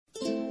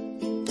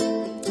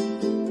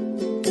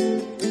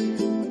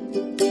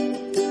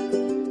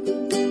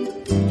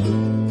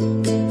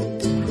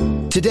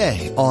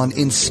Today on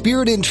In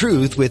Spirit and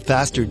Truth with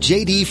Pastor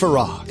J.D.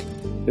 Farag.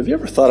 Have you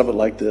ever thought of it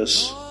like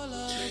this?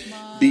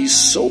 Be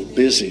so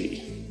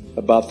busy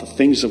about the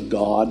things of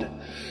God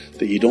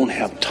that you don't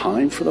have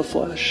time for the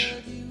flesh.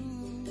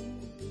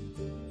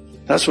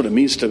 That's what it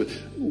means to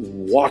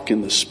walk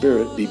in the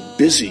Spirit, be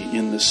busy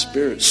in the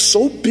Spirit.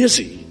 So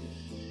busy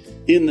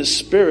in the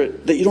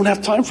Spirit that you don't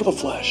have time for the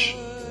flesh.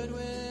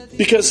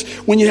 Because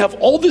when you have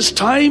all this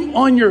time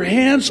on your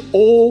hands,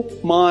 oh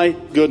my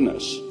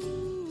goodness.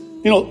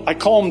 You know, I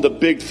call them the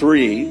big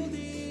three: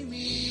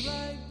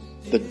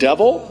 the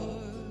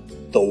devil,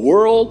 the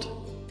world,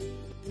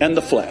 and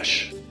the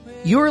flesh.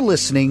 You're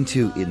listening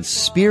to In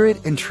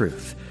Spirit and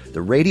Truth,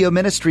 the radio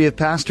ministry of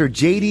Pastor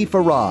J.D.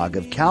 Farag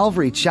of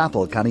Calvary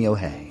Chapel,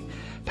 Kaneohe.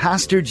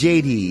 Pastor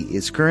J.D.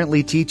 is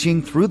currently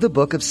teaching through the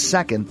book of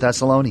 2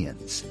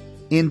 Thessalonians.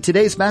 In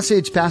today's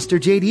message, Pastor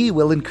J.D.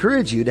 will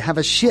encourage you to have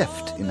a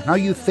shift in how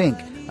you think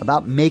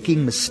about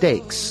making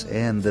mistakes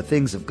and the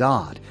things of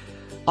God.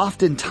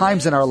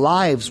 Oftentimes in our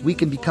lives, we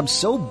can become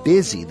so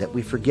busy that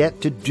we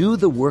forget to do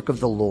the work of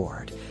the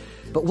Lord.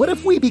 But what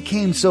if we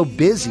became so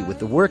busy with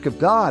the work of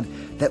God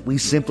that we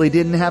simply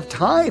didn't have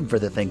time for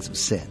the things of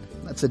sin?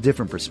 That's a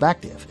different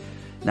perspective.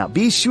 Now,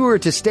 be sure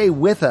to stay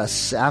with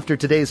us after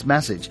today's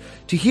message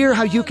to hear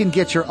how you can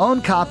get your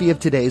own copy of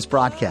today's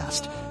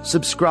broadcast.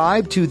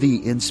 Subscribe to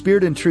the In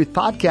Spirit and Truth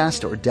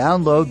podcast or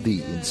download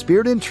the In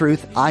Spirit and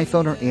Truth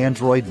iPhone or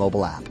Android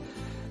mobile app.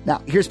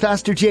 Now, here's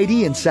Pastor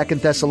J.D. in 2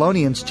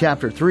 Thessalonians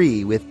chapter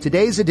 3 with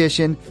today's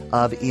edition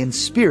of In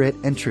Spirit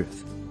and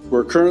Truth.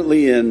 We're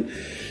currently in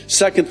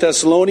 2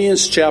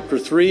 Thessalonians chapter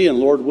 3, and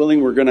Lord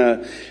willing, we're going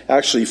to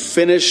actually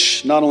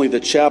finish not only the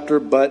chapter,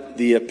 but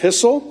the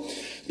epistle.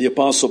 The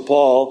Apostle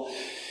Paul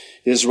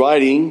is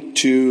writing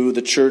to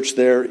the church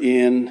there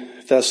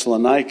in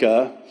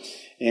Thessalonica,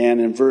 and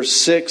in verse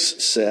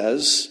 6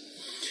 says,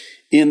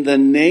 "In the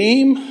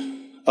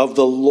name of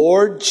the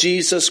Lord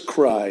Jesus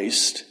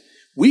Christ,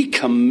 we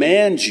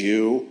command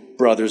you,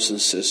 brothers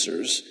and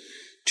sisters,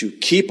 to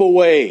keep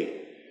away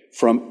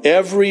from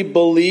every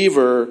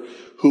believer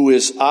who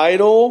is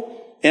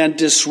idle and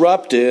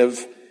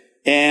disruptive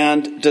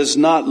and does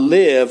not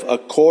live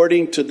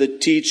according to the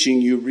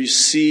teaching you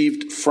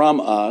received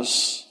from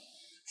us.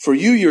 For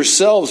you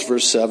yourselves,"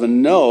 verse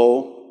 7,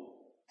 "know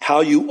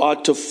how you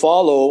ought to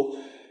follow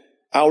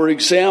our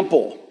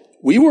example.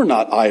 We were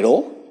not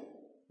idle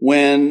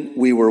when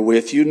we were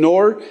with you,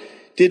 nor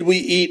did we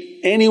eat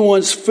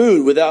anyone's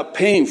food without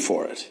paying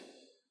for it.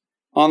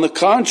 On the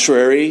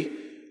contrary,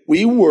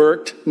 we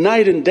worked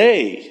night and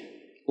day,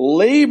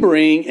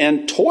 laboring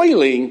and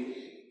toiling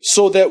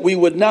so that we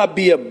would not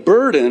be a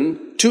burden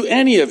to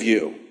any of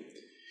you.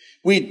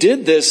 We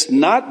did this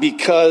not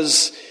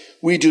because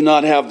we do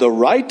not have the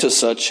right to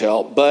such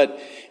help, but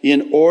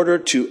in order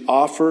to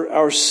offer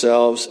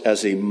ourselves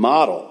as a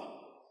model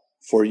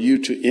for you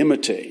to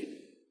imitate.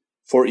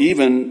 For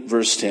even,"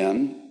 verse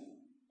 10,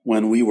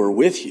 "when we were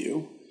with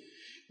you,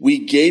 we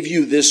gave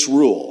you this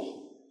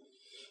rule: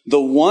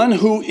 the one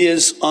who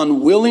is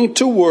unwilling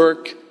to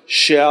work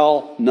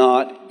shall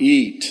not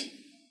eat.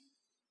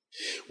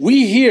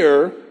 We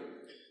hear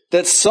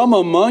that some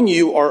among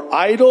you are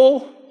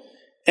idle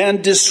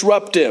and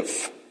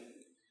disruptive.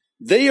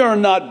 They are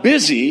not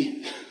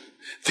busy,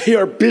 they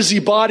are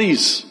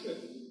busybodies.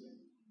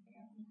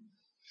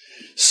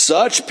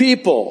 Such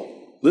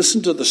people,"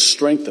 listen to the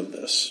strength of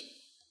this,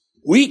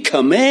 "we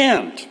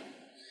command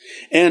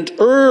and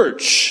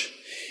urge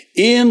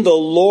in the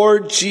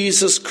Lord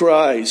Jesus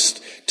Christ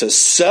to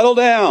settle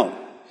down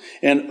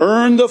and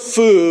earn the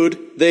food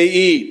they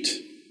eat.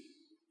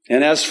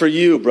 And as for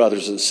you,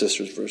 brothers and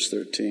sisters," verse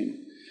 13,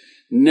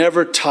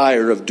 "never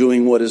tire of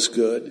doing what is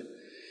good.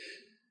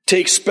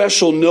 Take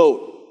special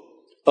note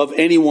of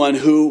anyone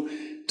who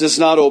does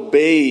not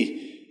obey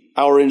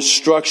our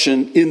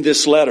instruction in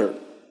this letter.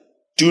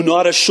 Do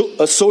not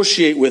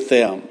associate with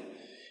them,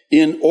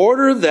 in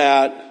order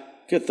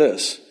that," get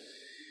this,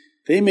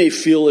 "they may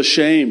feel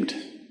ashamed.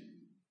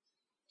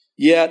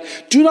 Yet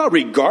do not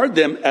regard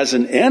them as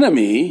an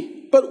enemy,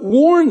 but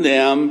warn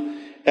them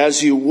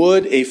as you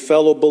would a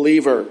fellow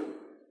believer.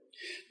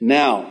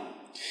 Now,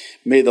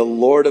 may the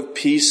Lord of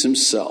peace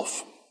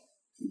himself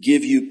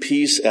give you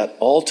peace at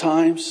all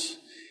times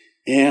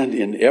and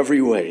in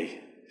every way.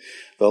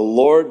 The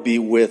Lord be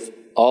with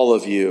all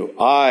of you.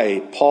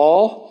 I,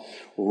 Paul,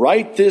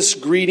 write this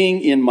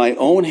greeting in my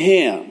own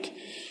hand,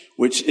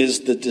 which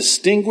is the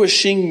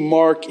distinguishing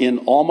mark in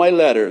all my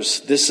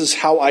letters. This is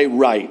how I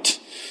write.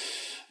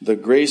 The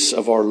grace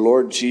of our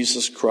Lord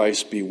Jesus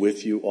Christ be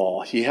with you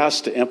all." He has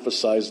to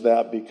emphasize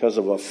that because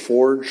of a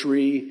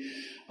forgery,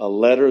 a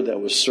letter that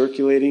was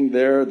circulating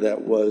there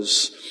that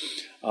was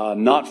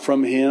not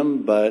from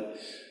him, but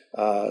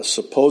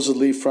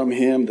supposedly from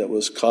him, that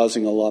was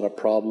causing a lot of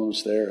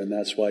problems there, and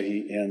that's why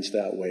he ends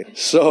that way.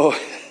 So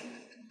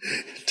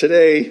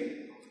today,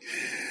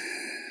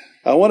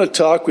 I want to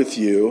talk with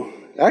you.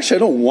 Actually, I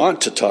don't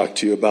want to talk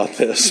to you about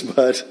this,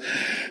 but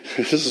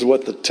this is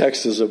what the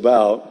text is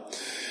about.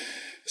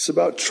 It's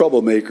about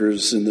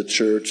troublemakers in the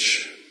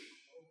church,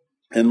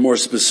 and more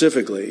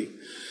specifically,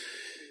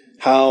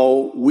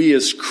 how we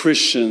as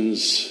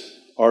Christians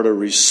are to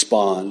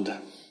respond.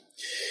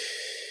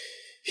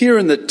 Here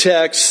in the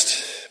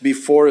text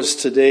before us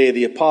today,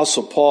 the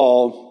Apostle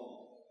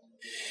Paul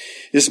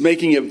is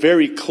making it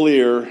very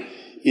clear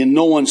in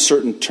no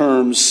uncertain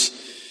terms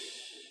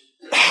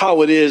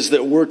how it is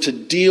that we're to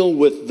deal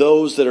with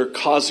those that are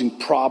causing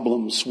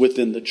problems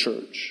within the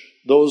church.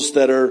 Those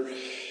that are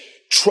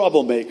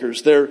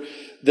troublemakers.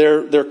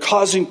 They're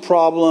causing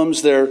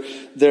problems. They're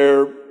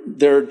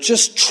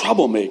just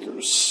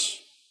troublemakers.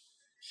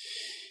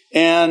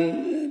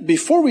 And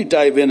before we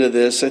dive into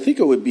this, I think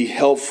it would be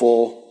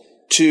helpful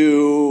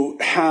to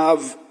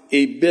have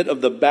a bit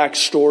of the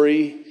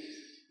backstory.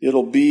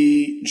 It'll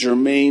be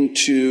germane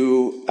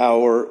to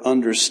our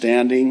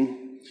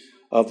understanding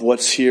of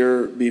what's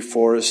here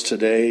before us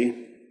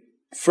today.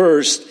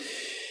 First,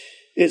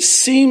 it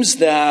seems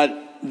that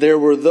there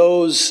were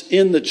those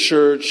in the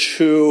church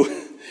who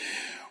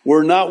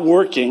were not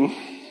working.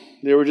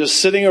 They were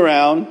just sitting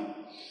around,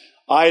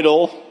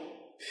 idle.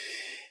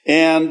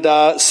 And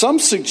some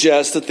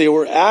suggest that they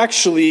were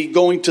actually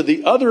going to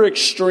the other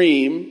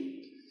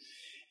extreme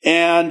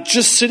and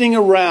just sitting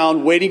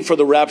around waiting for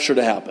the rapture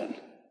to happen.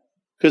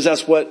 Because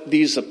that's what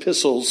these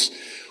epistles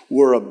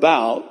were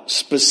about.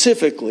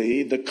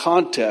 Specifically, the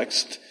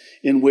context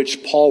in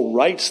which Paul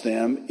writes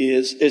them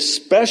is,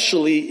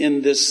 especially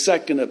in this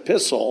second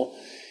epistle,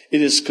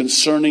 it is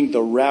concerning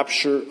the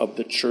rapture of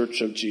the church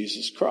of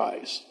Jesus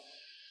Christ.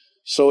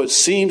 So it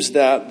seems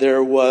that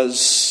there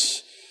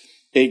was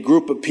a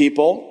group of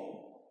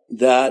people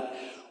that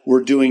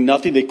were doing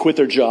nothing. They quit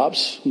their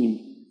jobs.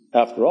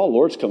 After all,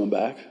 Lord's coming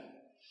back.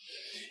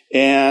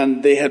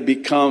 And they had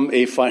become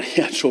a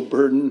financial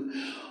burden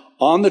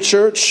on the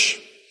church.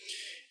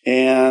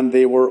 And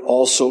they were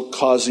also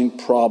causing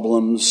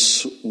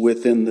problems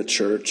within the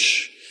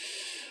church.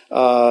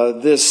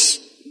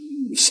 This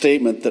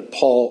statement that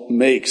Paul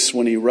makes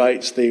when he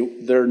writes,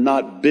 they're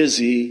not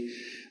busy,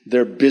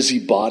 they're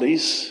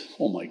busybodies.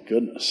 Oh my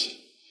goodness.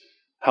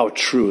 How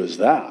true is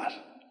that?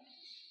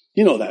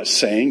 You know that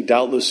saying,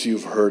 doubtless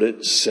you've heard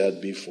it said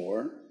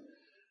before.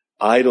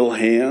 Idle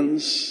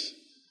hands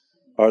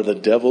are the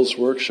devil's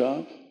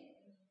workshop.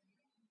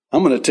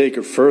 I'm going to take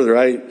it further.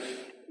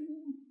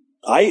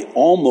 I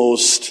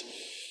almost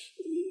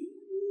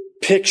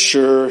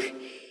picture,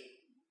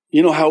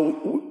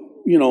 how,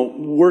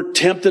 we're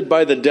tempted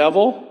by the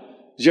devil.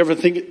 Did you ever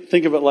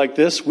think of it like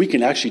this? We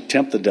can actually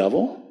tempt the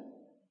devil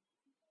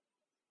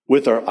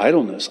with our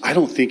idleness. I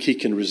don't think he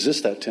can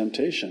resist that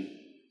temptation.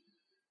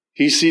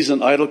 He sees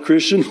an idle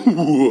Christian.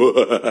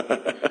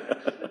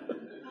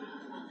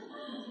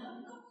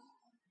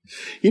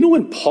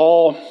 When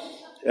Paul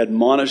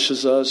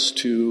admonishes us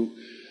to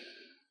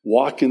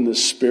walk in the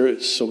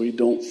Spirit so we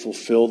don't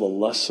fulfill the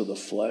lusts of the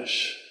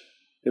flesh,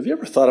 have you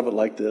ever thought of it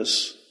like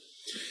this?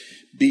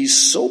 Be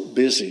so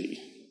busy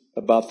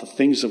about the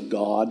things of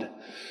God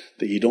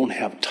that you don't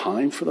have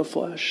time for the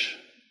flesh.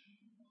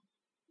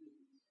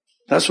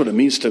 That's what it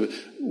means to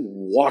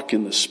walk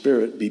in the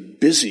Spirit, be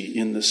busy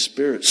in the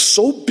Spirit.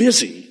 So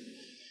busy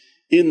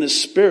in the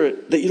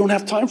Spirit that you don't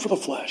have time for the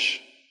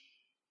flesh.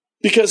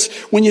 Because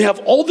when you have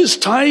all this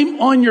time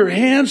on your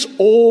hands,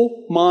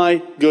 oh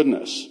my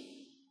goodness.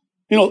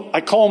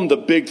 I call them the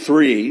big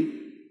three.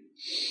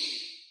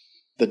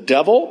 The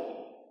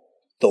devil,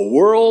 the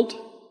world,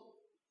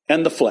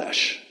 and the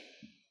flesh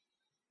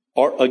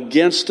are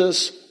against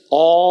us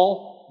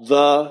all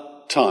the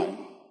time.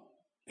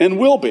 And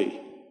will be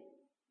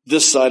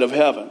this side of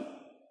heaven.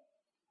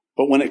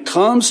 But when it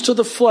comes to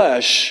the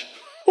flesh,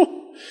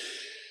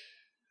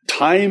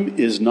 time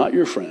is not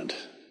your friend.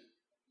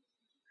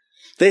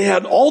 They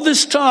had all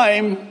this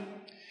time,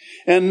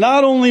 and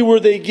not only were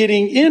they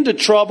getting into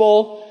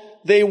trouble,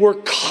 they were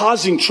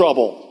causing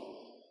trouble.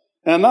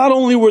 And not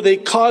only were they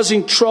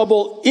causing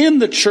trouble in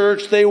the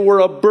church, they were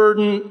a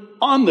burden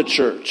on the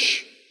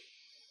church.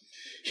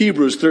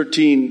 Hebrews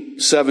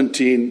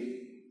 13:17.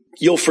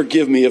 You'll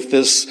forgive me if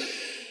this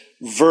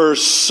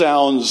verse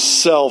sounds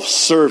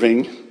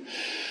self-serving.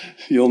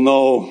 You'll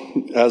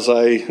know as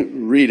I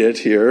read it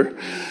here.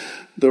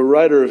 The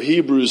writer of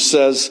Hebrews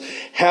says,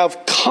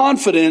 have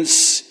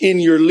confidence in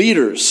your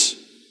leaders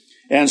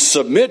and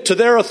submit to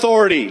their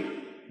authority.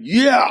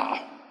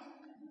 Yeah.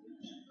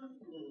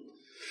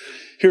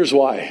 Here's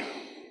why.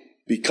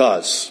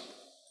 Because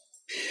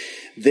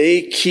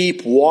they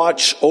keep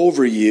watch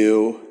over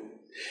you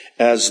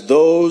as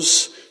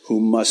those who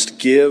must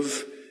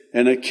give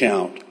an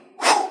account.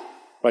 Whew,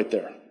 right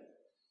there.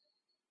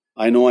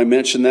 I know I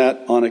mentioned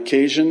that on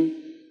occasion.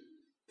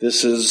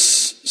 This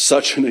is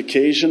such an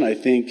occasion, I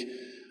think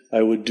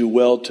I would do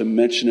well to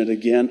mention it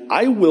again.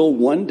 I will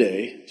one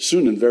day,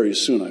 soon and very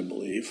soon I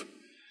believe,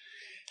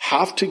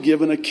 have to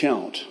give an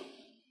account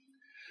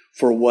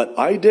for what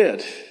I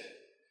did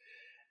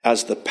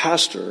as the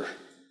pastor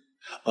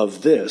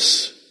of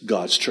this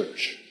God's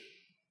church.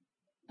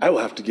 I will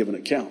have to give an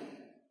account.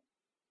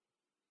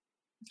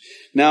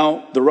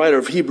 Now, the writer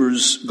of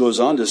Hebrews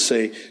goes on to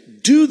say,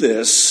 do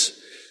this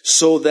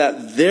so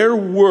that their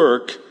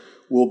work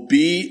will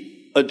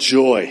be a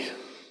joy.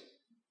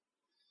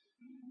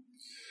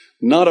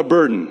 not a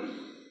burden,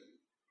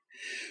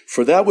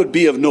 for that would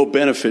be of no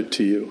benefit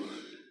to you.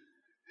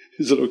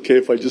 Is it okay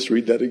if I just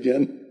read that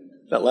again?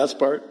 That last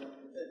part?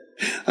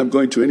 I'm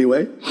going to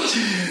anyway.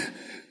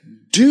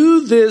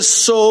 Do this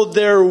so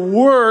their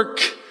work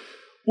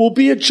will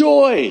be a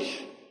joy,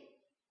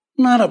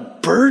 not a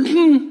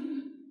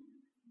burden,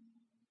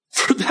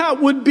 for that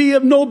would be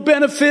of no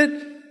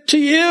benefit to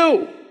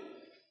you.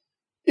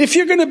 If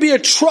you're going to be a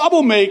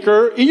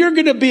troublemaker, and you're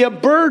going to be a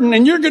burden,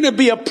 and you're going to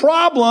be a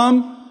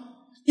problem,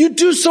 you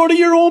do so to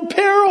your own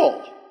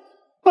peril.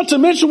 Not to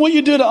mention what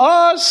you do to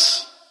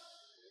us.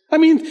 I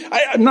mean,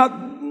 I'm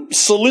not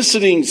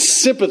soliciting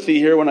sympathy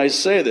here when I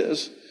say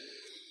this,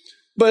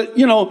 but,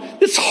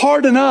 it's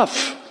hard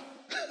enough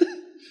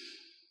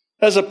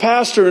as a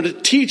pastor and a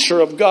teacher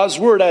of God's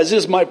Word, as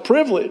is my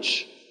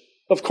privilege,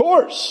 of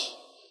course.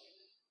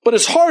 But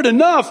it's hard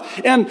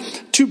enough. And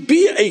to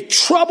be a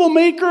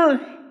troublemaker,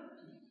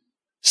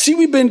 see,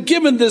 we've been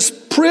given this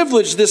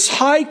privilege, this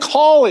high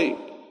calling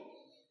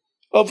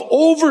of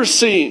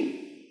overseeing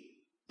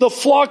the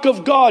flock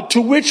of God,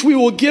 to which we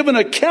will give an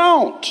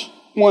account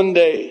one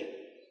day.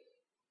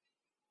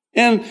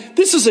 And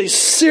this is a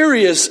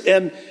serious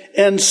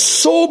and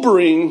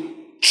sobering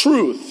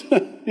truth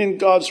in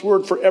God's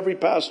Word for every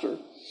pastor.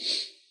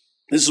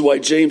 This is why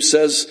James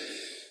says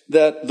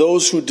that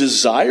those who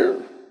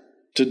desire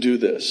to do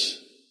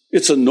this,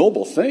 it's a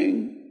noble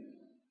thing,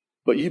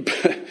 but you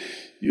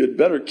had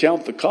better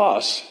count the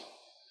cost,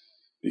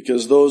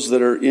 because those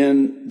that are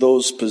in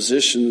those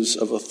positions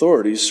of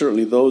authority,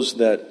 certainly those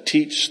that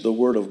teach the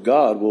Word of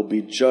God, will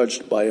be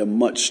judged by a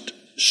much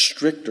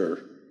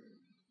stricter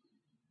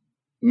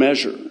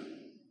measure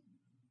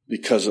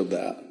because of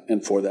that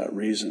and for that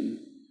reason.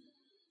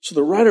 So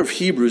the writer of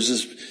Hebrews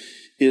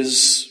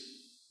is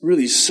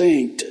really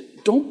saying,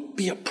 don't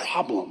be a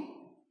problem.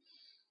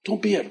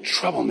 Don't be a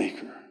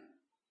troublemaker.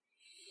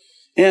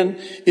 And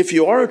if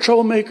you are a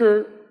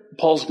troublemaker,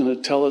 Paul's going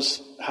to tell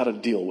us how to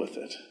deal with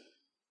it.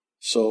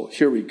 So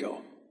here we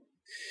go.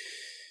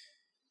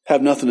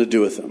 Have nothing to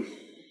do with them.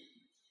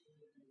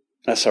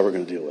 That's how we're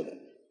going to deal with it.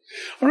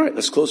 All right,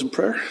 let's close in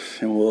prayer,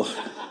 and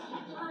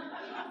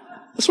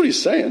that's what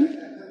he's saying.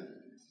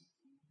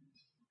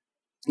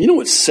 You know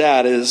what's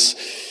sad is,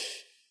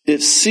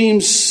 it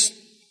seems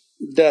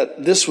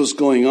that this was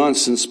going on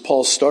since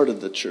Paul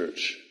started the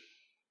church.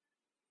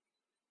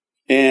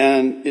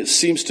 And it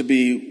seems to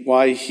be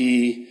why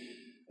he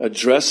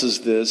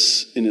addresses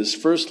this in his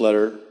first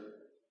letter,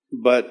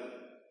 but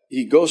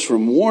he goes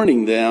from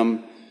warning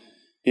them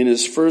in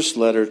his first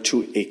letter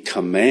to a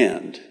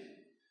command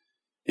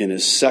in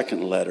his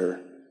second letter,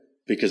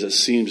 because it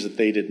seems that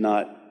they did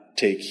not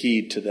take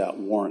heed to that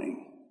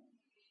warning.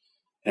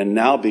 And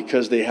now,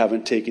 because they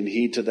haven't taken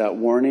heed to that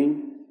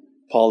warning,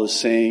 Paul is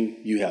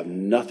saying, you have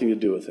nothing to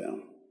do with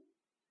them.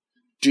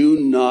 Do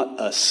not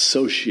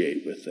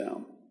associate with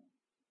them.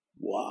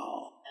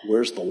 Wow,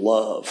 where's the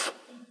love?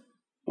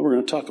 Well, we're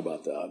going to talk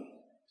about that.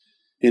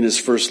 In his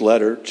first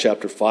letter,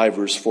 chapter 5,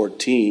 verse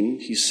 14,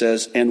 he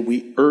says, and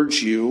we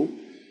urge you,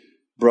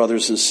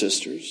 brothers and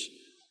sisters,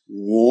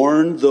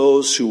 warn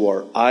those who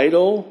are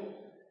idle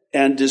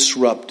and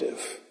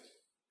disruptive.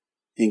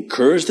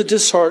 Encourage the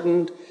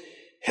disheartened,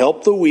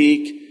 help the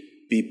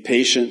weak, be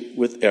patient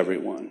with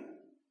everyone.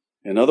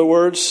 In other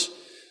words,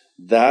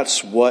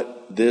 that's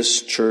what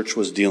this church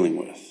was dealing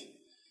with.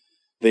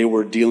 They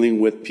were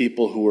dealing with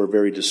people who were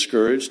very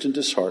discouraged and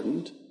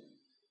disheartened.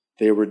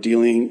 They were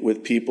dealing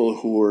with people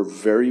who were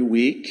very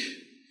weak.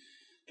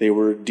 They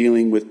were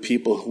dealing with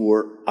people who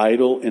were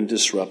idle and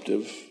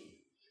disruptive.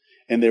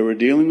 And they were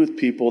dealing with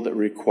people that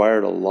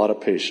required a lot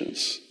of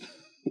patience.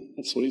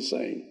 That's what he's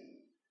saying.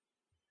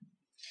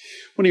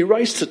 When he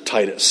writes to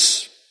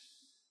Titus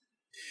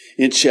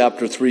in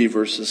chapter 3,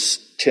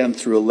 verses 10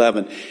 through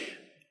 11,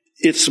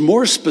 it's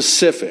more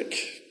specific,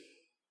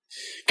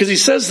 because he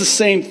says the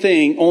same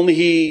thing, only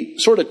he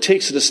sort of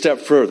takes it a step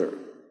further.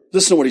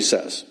 Listen to what he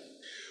says.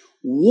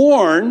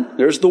 Warn,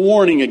 there's the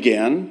warning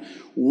again,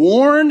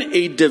 warn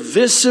a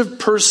divisive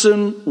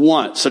person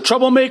once. A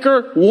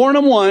troublemaker, warn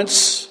him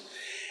once,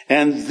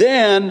 and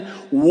then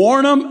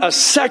warn him a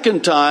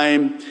second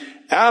time.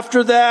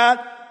 After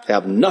that,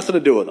 have nothing to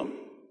do with them.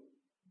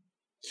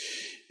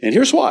 And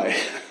here's why.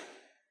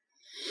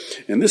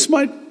 And this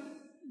might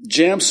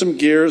jam some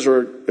gears,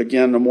 or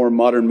again, a more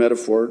modern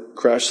metaphor,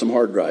 crash some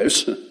hard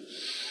drives. But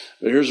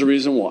here's the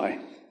reason why.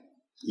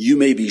 You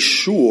may be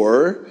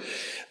sure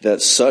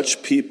that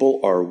such people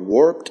are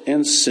warped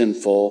and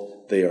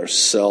sinful. They are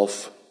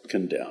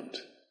self-condemned.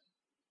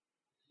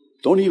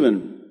 Don't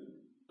even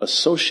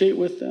associate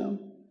with them.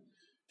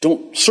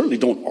 Certainly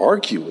don't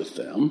argue with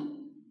them.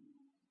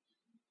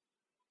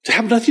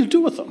 Have nothing to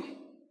do with them.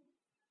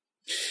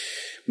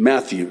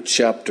 Matthew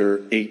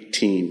chapter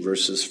 18,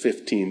 verses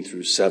 15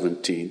 through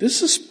 17.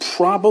 This is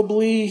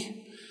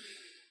probably,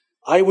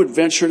 I would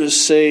venture to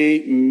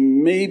say,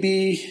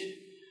 maybe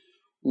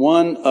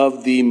one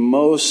of the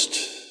most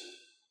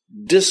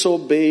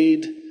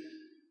disobeyed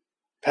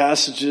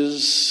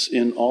passages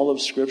in all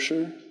of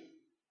Scripture.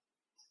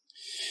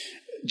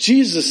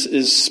 Jesus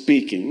is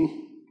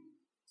speaking,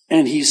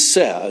 And he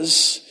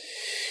says,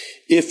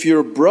 if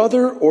your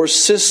brother or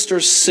sister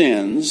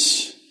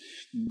sins,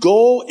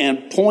 go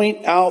and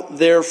point out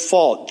their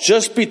fault.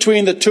 Just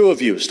between the two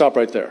of you. Stop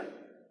right there.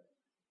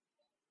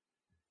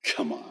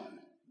 Come on.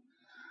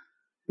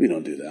 We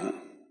don't do that.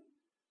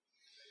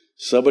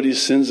 Somebody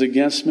sins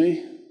against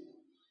me,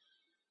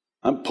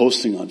 I'm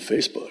posting on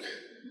Facebook.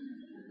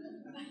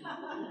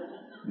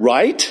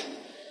 Right?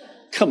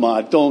 Come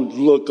on, don't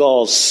look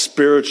all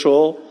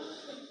spiritual.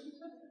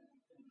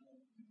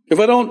 If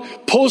I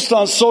don't post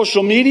on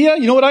social media,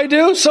 you know what I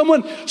do?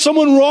 Someone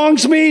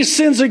wrongs me,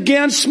 sins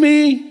against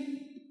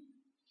me.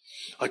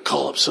 I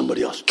call up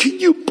somebody else. Can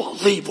you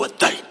believe what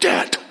they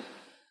did?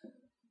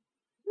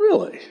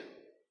 Really?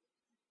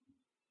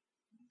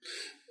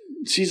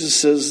 Jesus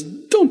says,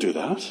 don't do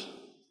that.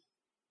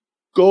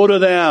 Go to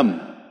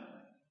them.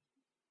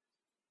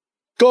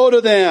 Go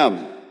to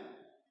them.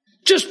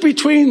 Just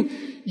between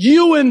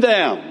you and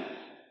them.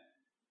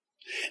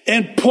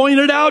 And point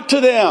it out to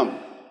them.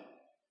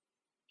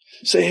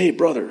 Say, hey,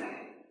 brother,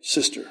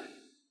 sister,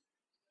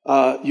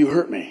 you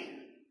hurt me.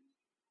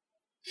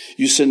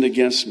 You sinned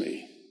against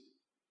me.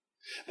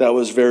 That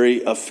was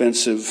very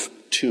offensive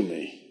to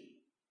me.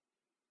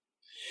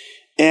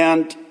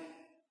 And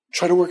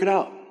try to work it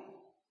out.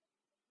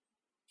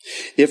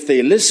 If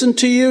they listen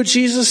to you,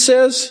 Jesus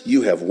says,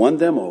 you have won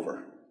them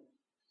over.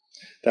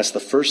 That's the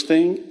first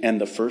thing and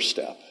the first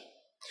step.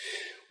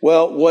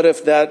 Well, what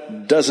if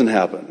that doesn't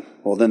happen?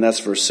 Well, then that's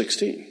verse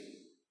 16.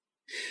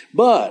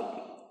 But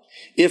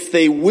if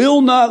they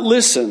will not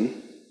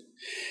listen,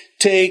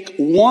 take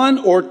one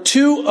or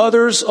two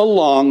others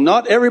along,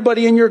 not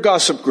everybody in your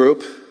gossip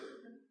group.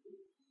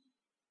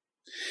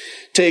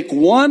 Take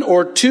one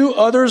or two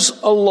others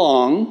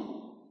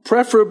along,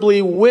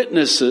 preferably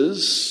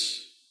witnesses,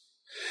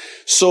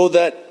 so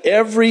that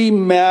every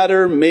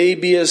matter may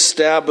be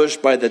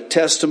established by the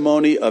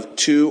testimony of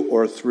two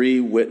or three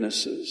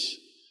witnesses.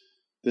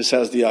 This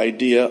has the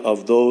idea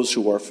of those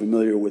who are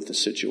familiar with the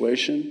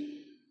situation,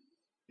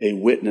 a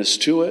witness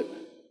to it,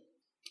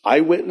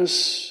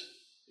 eyewitness,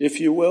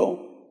 if you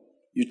will.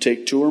 You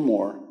take two or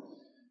more,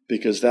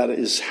 because that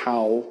is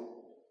how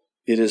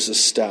it is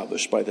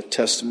established, by the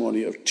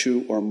testimony of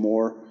two or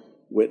more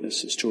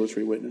witnesses, two or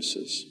three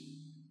witnesses.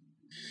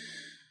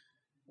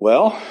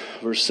 Well,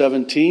 verse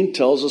 17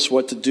 tells us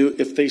what to do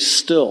if they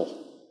still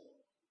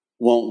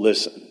won't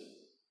listen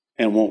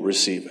and won't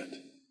receive it.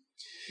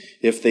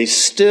 If they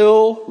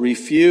still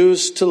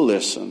refuse to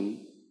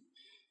listen,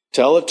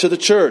 tell it to the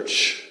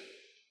church.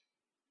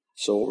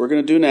 So what we're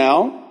going to do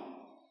now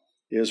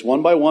is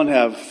one by one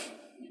have...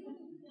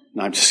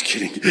 No, I'm just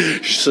kidding.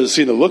 You should have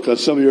seen the look on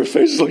some of your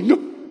faces like, no,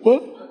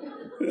 what?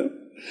 Yeah.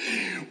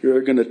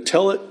 We're going to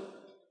tell it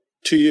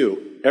to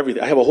you.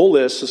 Everything. I have a whole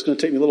list. It's going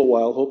to take me a little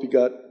while. Hope you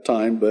got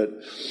time, but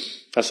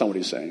that's not what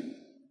he's saying.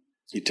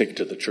 You take it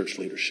to the church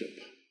leadership.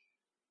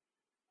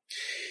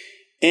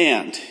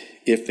 And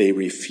if they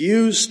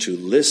refuse to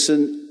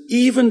listen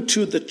even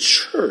to the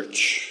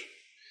church,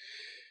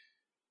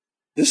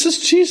 this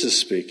is Jesus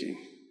speaking.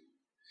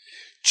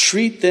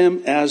 Treat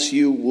them as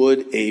you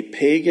would a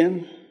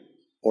pagan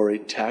or a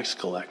tax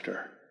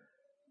collector.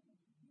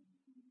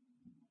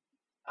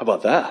 How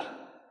about that?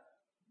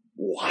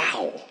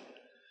 Wow.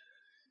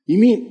 You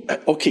mean,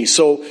 okay,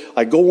 so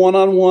I go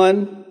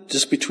one-on-one,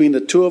 just between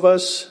the two of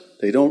us.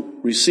 They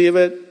don't receive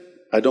it.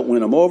 I don't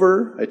win them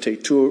over. I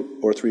take two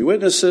or three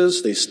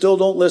witnesses. They still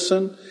don't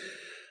listen.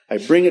 I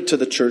bring it to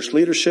the church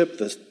leadership.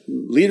 The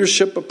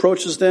leadership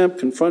approaches them,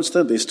 confronts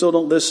them. They still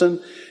don't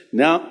listen.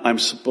 Now I'm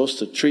supposed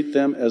to treat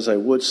them as I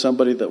would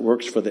somebody that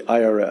works for the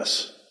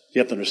IRS. You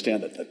have to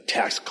understand that the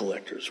tax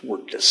collectors were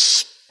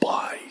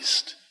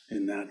despised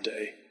in that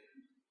day,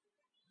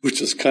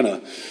 which is kind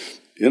of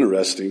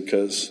interesting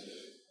because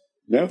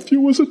Matthew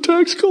was a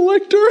tax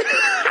collector.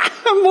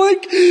 I'm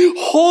like,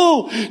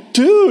 oh,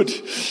 dude.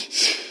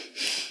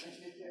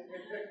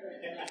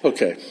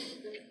 Okay,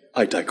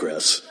 I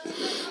digress.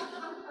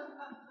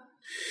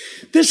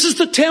 This is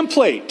the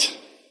template.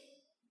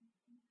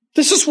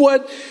 This is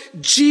what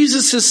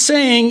Jesus is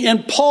saying,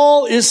 and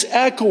Paul is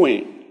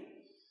echoing.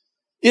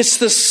 It's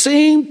the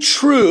same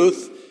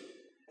truth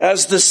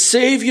as the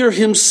Savior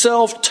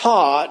himself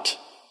taught.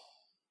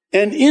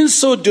 And in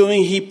so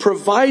doing, he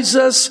provides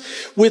us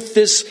with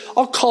this,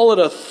 I'll call it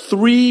a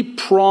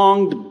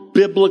three-pronged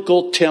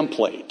biblical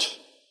template.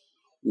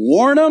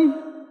 Warn them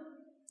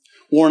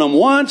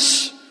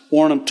once,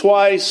 warn them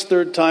twice,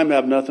 third time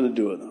have nothing to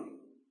do with them.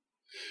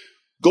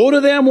 Go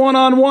to them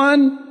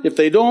one-on-one. If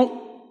they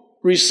don't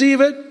receive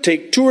it,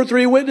 take two or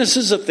three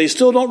witnesses. If they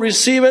still don't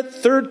receive it,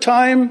 third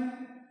time,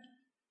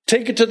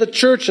 take it to the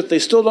church. If they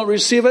still don't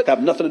receive it,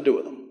 have nothing to do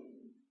with them.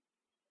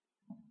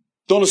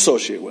 Don't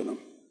associate with them.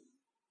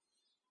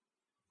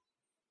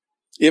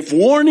 If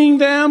warning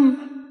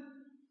them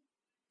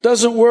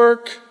doesn't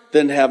work,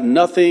 then have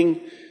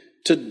nothing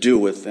to do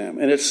with them.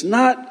 And it's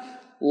not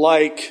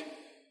like,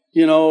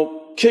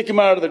 kick them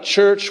out of the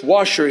church,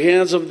 wash your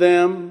hands of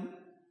them,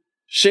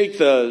 shake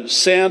the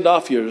sand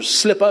off your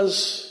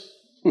slippers.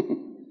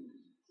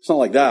 It's not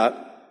like that.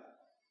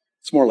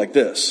 It's more like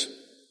this.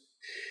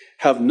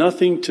 have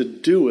nothing to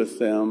do with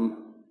them,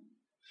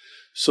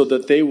 so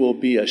that they will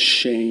be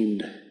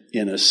ashamed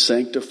in a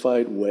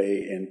sanctified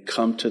way and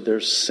come to their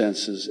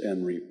senses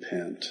and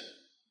repent.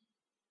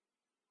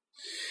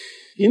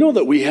 You know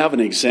that we have an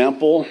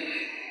example.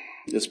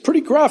 It's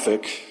pretty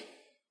graphic.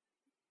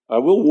 I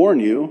will warn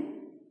you.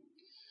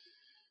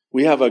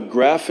 We have a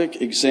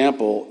graphic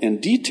example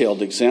and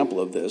detailed example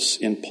of this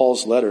in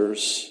Paul's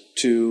letters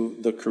to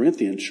the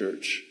Corinthian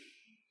church.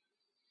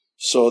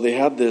 So they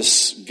had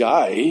this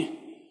guy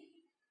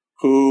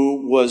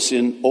who was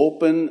in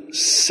open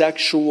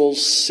sexual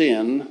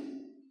sin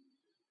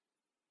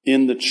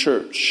in the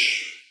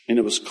church, and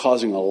it was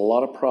causing a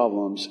lot of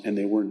problems, and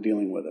they weren't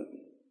dealing with it.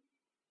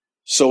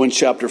 So in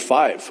chapter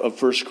 5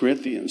 of 1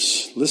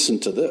 Corinthians, listen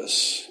to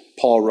this.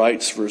 Paul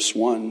writes, verse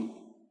 1,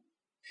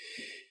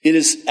 "It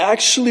is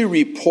actually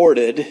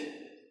reported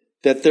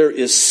that there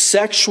is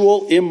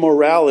sexual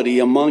immorality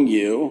among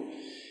you,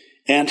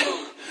 and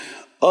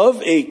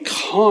of a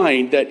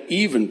kind that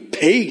even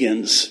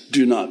pagans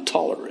do not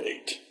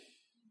tolerate.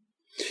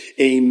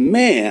 A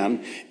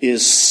man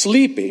is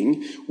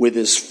sleeping with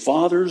his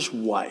father's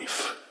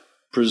wife,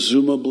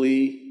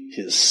 presumably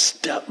his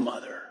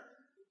stepmother."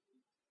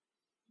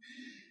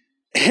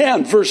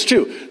 And verse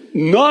 2,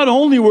 not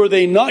only were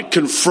they not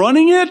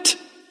confronting it,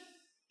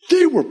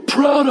 they were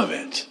proud of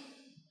it.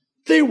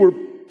 They were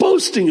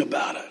boasting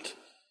about it.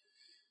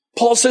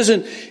 Paul says,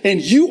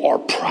 and you are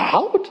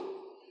proud?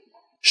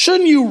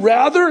 Shouldn't you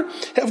rather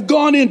have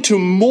gone into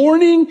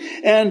mourning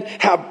and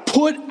have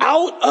put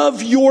out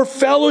of your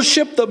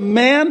fellowship the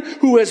man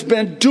who has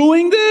been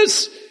doing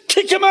this?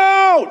 Kick him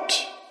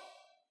out.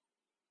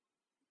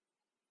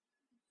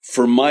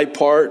 For my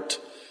part,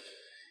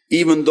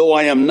 even though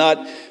I am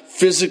not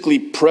physically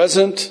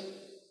present,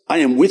 I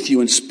am with you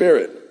in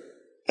spirit.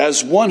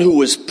 As one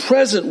who is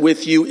present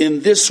with you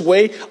in this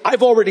way,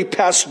 I've already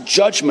passed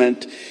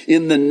judgment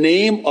in the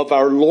name of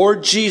our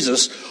Lord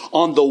Jesus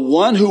on the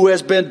one who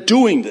has been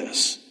doing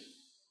this.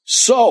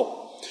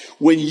 So,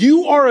 when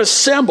you are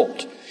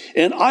assembled,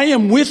 and I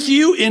am with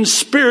you in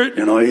spirit,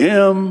 and I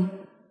am,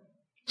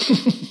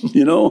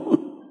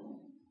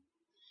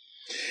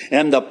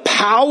 and the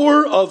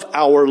power of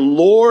our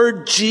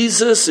Lord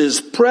Jesus is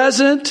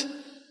present,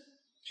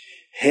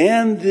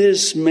 hand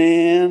this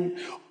man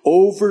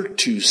over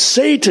to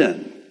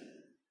Satan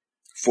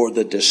for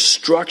the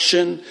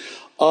destruction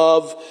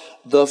of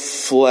the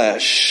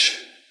flesh.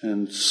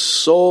 And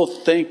so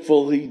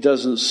thankful he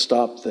doesn't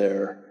stop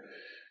there,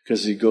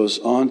 because he goes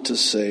on to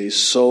say,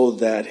 so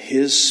that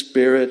his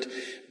spirit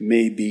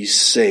may be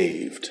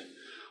saved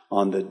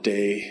on the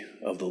day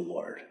of the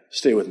Lord.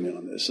 Stay with me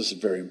on this. This is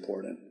very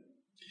important.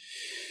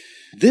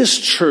 This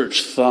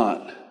church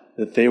thought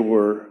that they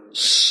were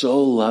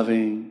so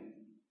loving,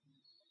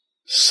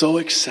 so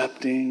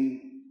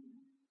accepting,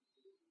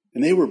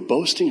 and they were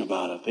boasting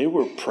about it. They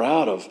were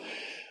proud of,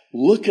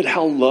 look at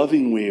how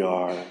loving we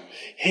are.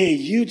 Hey,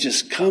 you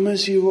just come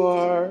as you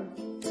are.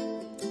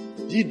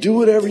 You do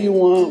whatever you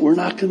want. We're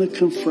not going to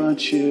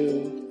confront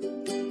you.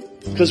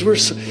 Because we're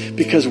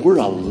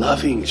a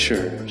loving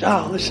church.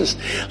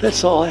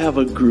 Let's all have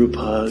a group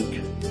hug.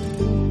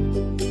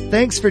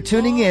 Thanks for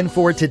tuning in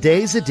for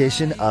today's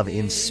edition of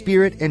In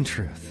Spirit and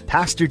Truth.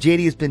 Pastor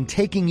JD has been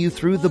taking you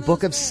through the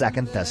book of 2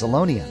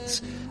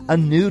 Thessalonians, a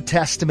New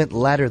Testament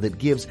letter that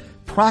gives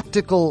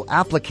practical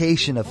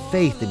application of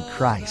faith in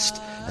Christ,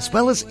 as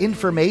well as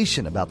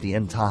information about the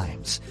end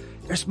times.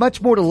 There's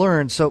much more to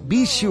learn, so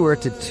be sure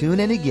to tune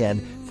in again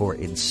for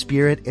In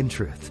Spirit and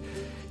Truth.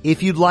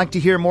 If you'd like to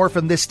hear more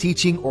from this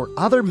teaching or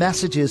other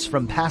messages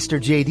from Pastor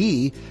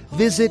JD,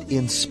 visit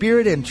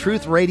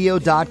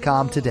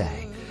inspiritandtruthradio.com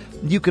today.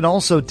 You can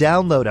also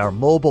download our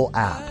mobile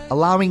app,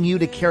 allowing you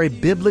to carry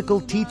biblical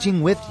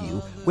teaching with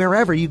you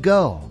wherever you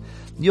go.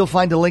 You'll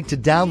find a link to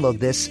download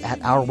this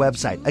at our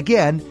website.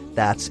 Again,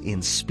 that's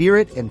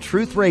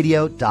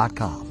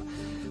inspiritandtruthradio.com.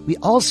 We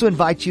also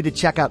invite you to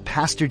check out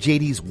Pastor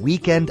JD's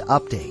Weekend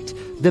Update,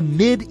 the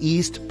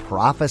Mid-East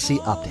Prophecy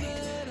Update.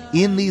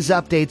 In these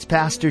updates,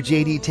 Pastor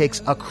JD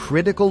takes a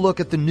critical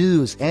look at the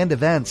news and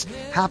events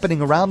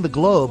happening around the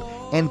globe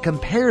and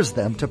compares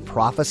them to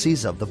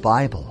prophecies of the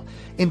Bible,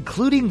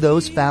 including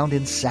those found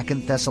in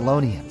 2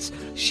 Thessalonians,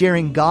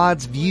 sharing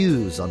God's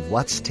views on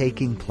what's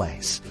taking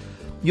place.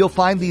 You'll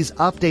find these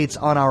updates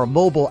on our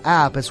mobile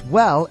app as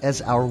well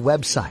as our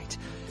website.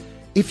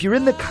 If you're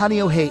in the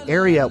Kaneohe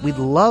area, we'd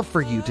love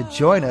for you to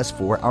join us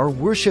for our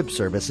worship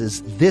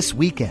services this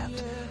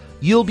weekend.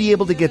 You'll be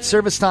able to get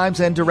service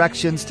times and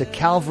directions to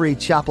Calvary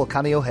Chapel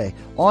Kaneohe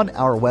on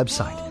our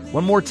website.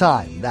 One more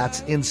time, that's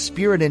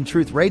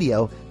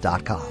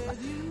inspiritandtruthradio.com.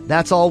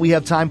 That's all we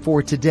have time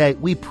for today.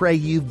 We pray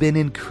you've been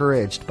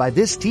encouraged by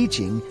this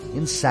teaching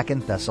in 2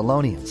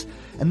 Thessalonians,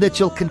 and that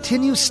you'll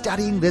continue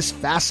studying this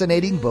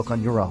fascinating book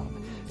on your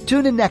own.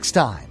 Tune in next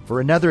time for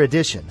another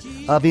edition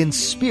of In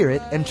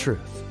Spirit and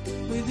Truth.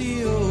 With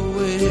your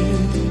way,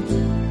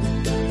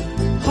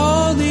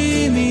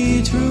 holding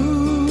me true.